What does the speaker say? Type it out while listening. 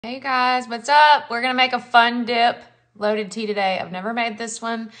Hey guys, what's up? We're gonna make a fun dip loaded tea today. I've never made this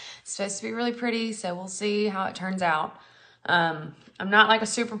one. It's supposed to be really pretty, so we'll see how it turns out. I'm not like a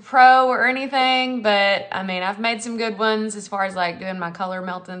super pro or anything, but I mean, I've made some good ones as far as like doing my color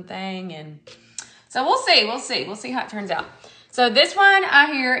melting thing, and so we'll see how it turns out. So this one I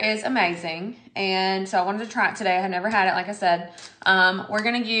hear is amazing, and so I wanted to try it today. I had never had it, like I said. We're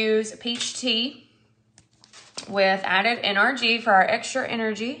gonna use peach tea with added NRG for our extra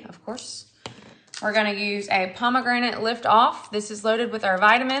energy, of course. We're gonna use a pomegranate lift off. This is loaded with our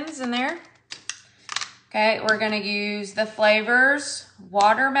vitamins in there. Okay, we're gonna use the flavors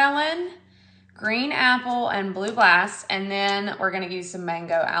watermelon, green apple, and blue glass, and then we're gonna use some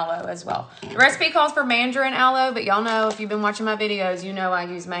mango aloe as well. The recipe calls for mandarin aloe, but y'all know if you've been watching my videos, you know I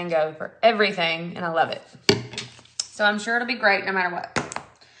use mango for everything, and I love it. So I'm sure it'll be great no matter what.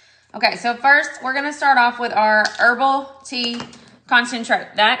 Okay, so first we're gonna start off with our herbal tea concentrate.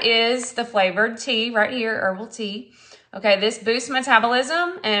 That is the flavored tea right here, herbal tea. Okay, this boosts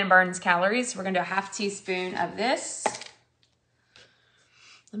metabolism and burns calories. We're gonna do a half teaspoon of this.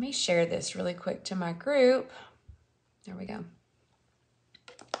 Let me share this really quick to my group. There we go.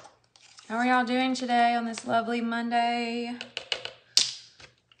 How are y'all doing today on this lovely Monday?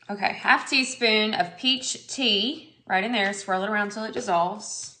 Okay, half teaspoon of peach tea right in there. Swirl it around until it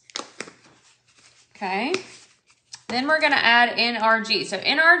dissolves. Okay, then we're gonna add NRG. So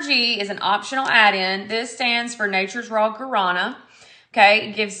NRG is an optional add-in. This stands for Nature's Raw Guarana.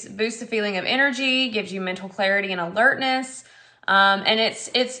 Okay, it boosts the feeling of energy, gives you mental clarity and alertness. And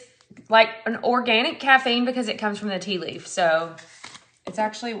it's like an organic caffeine because it comes from the tea leaf. So it's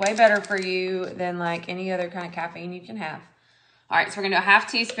actually way better for you than like any other kind of caffeine you can have. All right, so we're gonna do a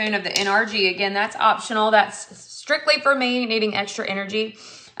half teaspoon of the NRG. Again, that's optional. That's strictly for me needing extra energy.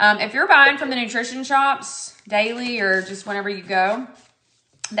 If you're buying from the nutrition shops daily or just whenever you go,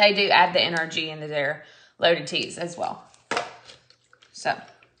 they do add the NRG into their loaded teas as well. So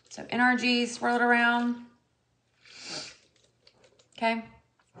NRG, swirl it around. Okay.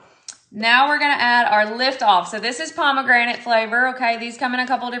 Now we're going to add our lift off. So this is pomegranate flavor. Okay. These come in a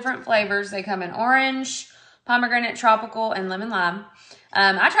couple different flavors. They come in orange, pomegranate, tropical, and lemon lime.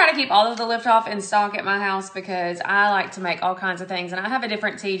 I try to keep all of the lift off in stock at my house because I like to make all kinds of things, and I have a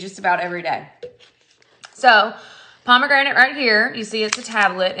different tea just about every day. So pomegranate right here, you see it's a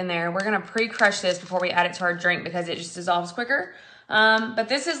tablet in there. We're gonna pre-crush this before we add it to our drink because it just dissolves quicker. But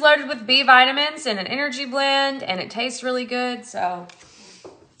this is loaded with B vitamins and an energy blend, and it tastes really good. So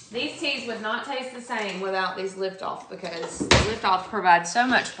these teas would not taste the same without these lift off because the lift off provides so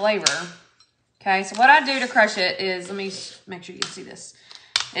much flavor. Okay, so what I do to crush it is, let me make sure you can see this,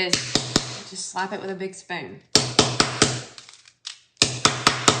 is just slap it with a big spoon.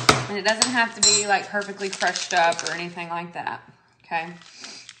 And it doesn't have to be like perfectly crushed up or anything like that, okay?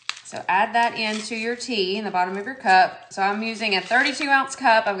 So add that into your tea in the bottom of your cup. So I'm using a 32-ounce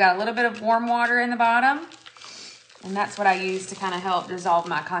cup. I've got a little bit of warm water in the bottom, and that's what I use to kind of help dissolve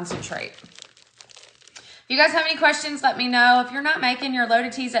my concentrate. If you guys have any questions, let me know. If you're not making your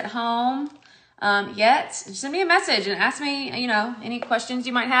loaded teas at home, yet, send me a message and ask me, you know, any questions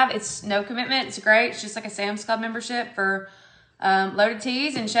you might have. It's no commitment. It's great. It's just like a Sam's Club membership for loaded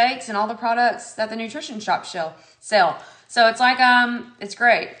teas and shakes and all the products that the nutrition shop sell. So it's like, it's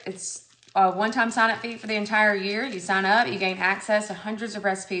great. It's a one-time sign-up fee for the entire year. You sign up, you gain access to hundreds of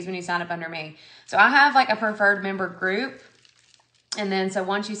recipes when you sign up under me. So I have like a preferred member group. And then, so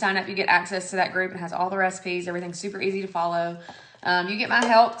once you sign up, you get access to that group. It has all the recipes. Everything's super easy to follow. You get my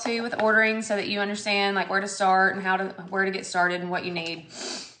help too with ordering so that you understand like where to start and where to get started and what you need.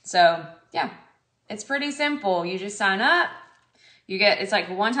 So yeah, it's pretty simple. You just sign up. It's like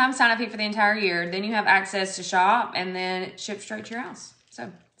a one-time sign up fee for the entire year. Then you have access to shop and then it ships straight to your house.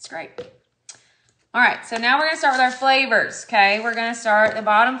 So it's great. All right, so now we're gonna start with our flavors. Okay, we're gonna start, the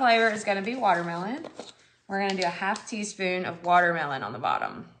bottom flavor is gonna be watermelon. We're gonna do a half teaspoon of watermelon on the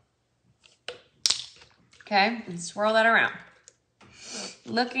bottom. Okay, and swirl that around.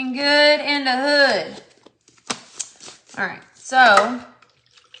 Looking good in the hood. All right, so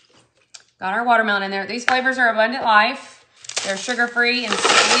got our watermelon in there. These flavors are Abundant Life. They're sugar-free and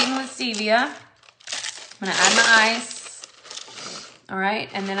sweetened with stevia. I'm gonna add my ice. All right,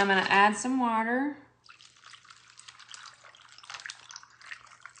 and then I'm gonna add some water.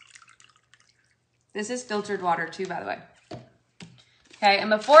 This is filtered water too, by the way. Okay,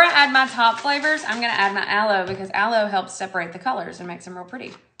 and before I add my top flavors, I'm gonna add my aloe because aloe helps separate the colors and makes them real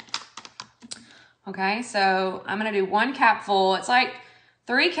pretty. Okay, so I'm gonna do 1 capful. It's like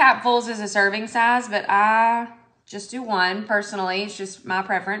 3 capfuls is a serving size, but I just do 1 personally. It's just my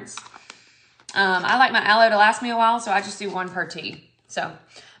preference. I like my aloe to last me a while, so I just do 1 per tea. So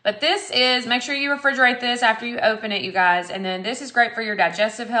But this is, make sure you refrigerate this after you open it, you guys. And then this is great for your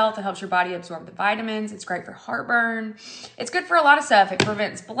digestive health. It helps your body absorb the vitamins. It's great for heartburn. It's good for a lot of stuff. It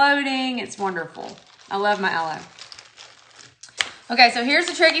prevents bloating. It's wonderful. I love my aloe. Okay, so here's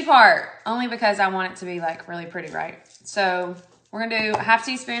the tricky part, only because I want it to be like really pretty, right? So we're gonna do a half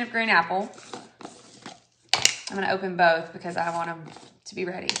teaspoon of green apple. I'm gonna open both because I want them to be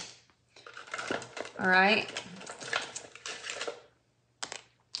ready. All right.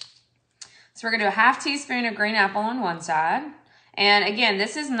 So we're gonna do a half teaspoon of green apple on one side. And again,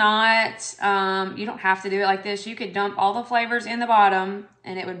 this is not, you don't have to do it like this. You could dump all the flavors in the bottom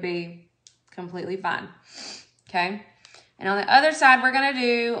and it would be completely fine, okay? And on the other side, we're gonna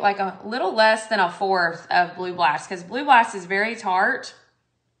do like a little less than 1/4 of Blue Blast because Blue Blast is very tart.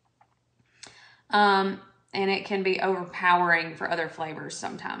 And it can be overpowering for other flavors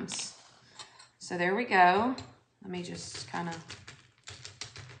sometimes. So there we go. Let me just kind of,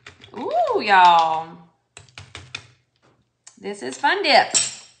 ooh, y'all. This is Fun Dip.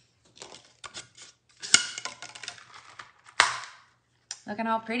 Looking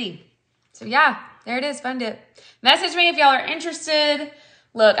all pretty. So yeah, there it is, Fun Dip. Message me if y'all are interested.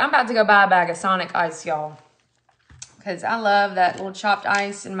 Look, I'm about to go buy a bag of Sonic Ice, y'all. Because I love that little chopped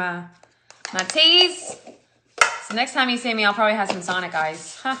ice in my teas. So next time you see me, I'll probably have some Sonic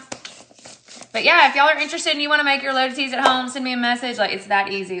Ice. Huh. But yeah, if y'all are interested and you want to make your loaded teas at home, send me a message. Like, it's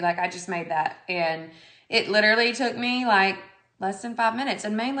that easy. Like, I just made that. And it literally took me like less than 5 minutes.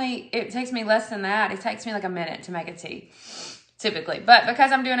 And mainly, it takes me less than that. It takes me like a minute to make a tea, typically. But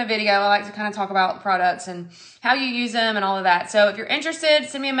because I'm doing a video, I like to kind of talk about products and how you use them and all of that. So if you're interested,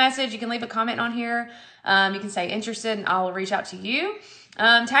 send me a message. You can leave a comment on here. You can say interested and I'll reach out to you.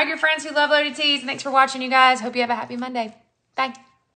 Tag your friends who love loaded teas. Thanks for watching, you guys. Hope you have a happy Monday. Bye.